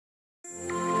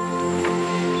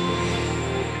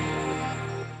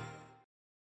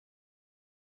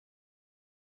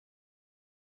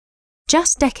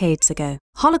Just decades ago,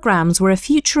 holograms were a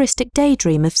futuristic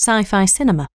daydream of sci-fi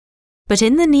cinema. But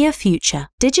in the near future,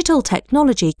 digital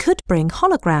technology could bring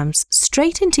holograms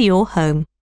straight into your home.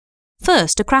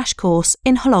 First, a crash course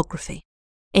in holography.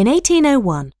 In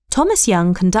 1801, Thomas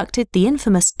Young conducted the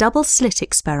infamous double-slit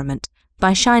experiment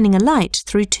by shining a light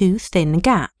through two thin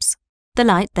gaps. The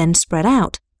light then spread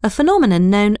out, a phenomenon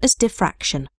known as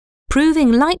diffraction,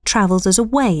 proving light travels as a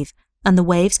wave and the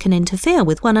waves can interfere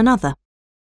with one another.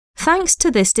 Thanks to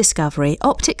this discovery,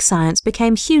 optic science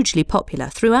became hugely popular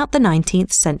throughout the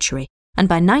 19th century, and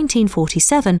by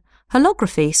 1947,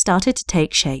 holography started to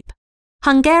take shape.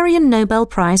 Hungarian Nobel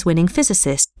Prize-winning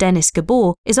physicist Denis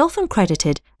Gabor is often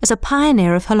credited as a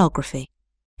pioneer of holography.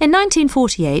 In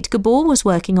 1948, Gabor was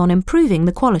working on improving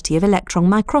the quality of electron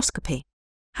microscopy.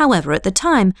 However, at the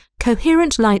time,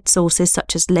 coherent light sources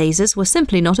such as lasers were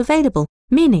simply not available,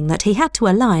 meaning that he had to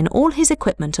align all his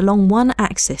equipment along one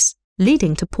axis,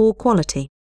 leading to poor quality.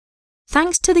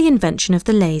 Thanks to the invention of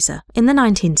the laser in the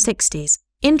 1960s,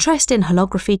 interest in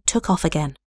holography took off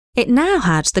again. It now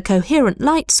had the coherent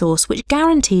light source which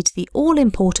guaranteed the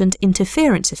all-important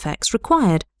interference effects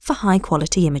required for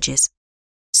high-quality images.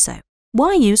 So,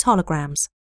 why use holograms?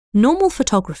 Normal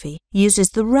photography uses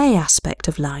the ray aspect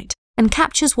of light and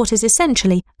captures what is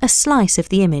essentially a slice of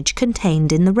the image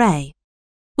contained in the ray.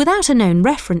 Without a known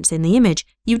reference in the image,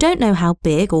 you don't know how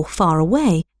big or far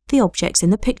away the objects in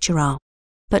the picture are.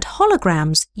 But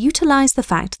holograms utilize the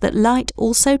fact that light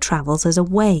also travels as a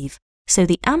wave, so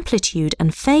the amplitude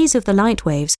and phase of the light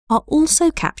waves are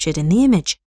also captured in the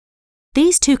image.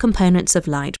 These two components of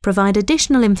light provide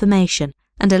additional information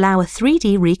and allow a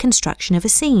 3D reconstruction of a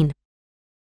scene.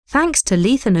 Thanks to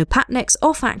Lethan Opatnik's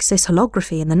off-axis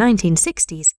holography in the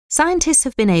 1960s, scientists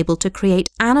have been able to create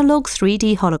analog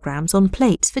 3D holograms on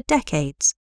plates for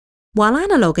decades. While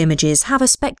analog images have a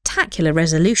spectacular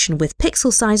resolution with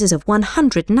pixel sizes of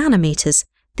 100 nanometers,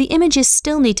 the images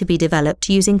still need to be developed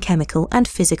using chemical and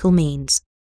physical means.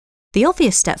 The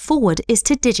obvious step forward is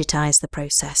to digitize the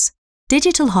process.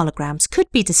 Digital holograms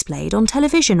could be displayed on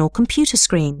television or computer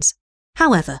screens.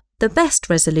 However, the best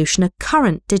resolution a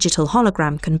current digital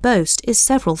hologram can boast is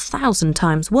several thousand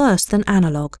times worse than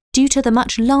analog due to the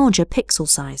much larger pixel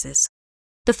sizes.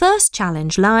 The first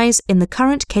challenge lies in the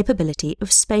current capability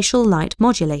of spatial light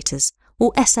modulators,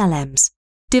 or SLMs,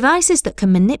 devices that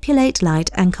can manipulate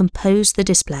light and compose the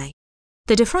display.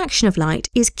 The diffraction of light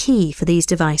is key for these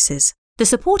devices. The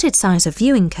supported size of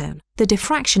viewing cone, the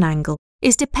diffraction angle,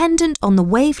 is dependent on the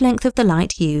wavelength of the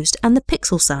light used and the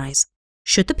pixel size.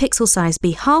 Should the pixel size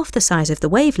be half the size of the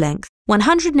wavelength,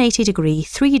 180-degree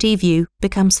 3D view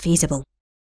becomes feasible.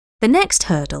 The next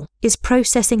hurdle is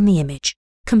processing the image.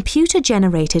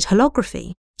 Computer-generated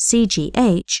holography,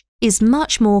 CGH, is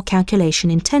much more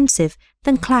calculation-intensive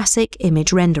than classic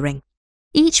image rendering.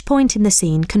 Each point in the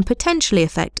scene can potentially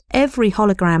affect every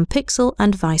hologram pixel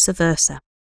and vice versa.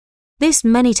 This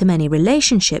many-to-many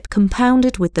relationship,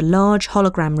 compounded with the large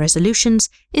hologram resolutions,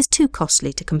 is too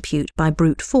costly to compute by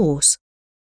brute force.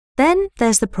 Then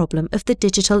there's the problem of the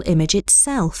digital image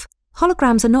itself.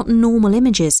 Holograms are not normal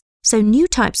images, so new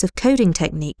types of coding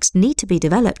techniques need to be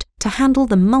developed to handle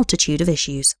the multitude of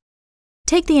issues.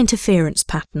 Take the interference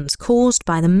patterns caused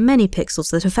by the many pixels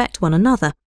that affect one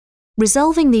another.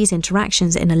 Resolving these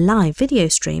interactions in a live video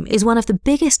stream is one of the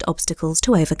biggest obstacles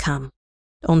to overcome.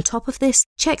 On top of this,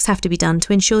 checks have to be done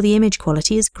to ensure the image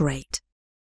quality is great.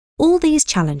 All these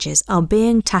challenges are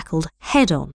being tackled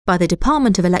head-on by the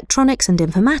Department of Electronics and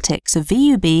Informatics of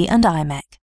VUB and IMEC.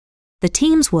 The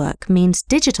team's work means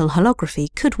digital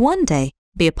holography could one day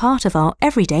be a part of our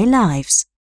everyday lives.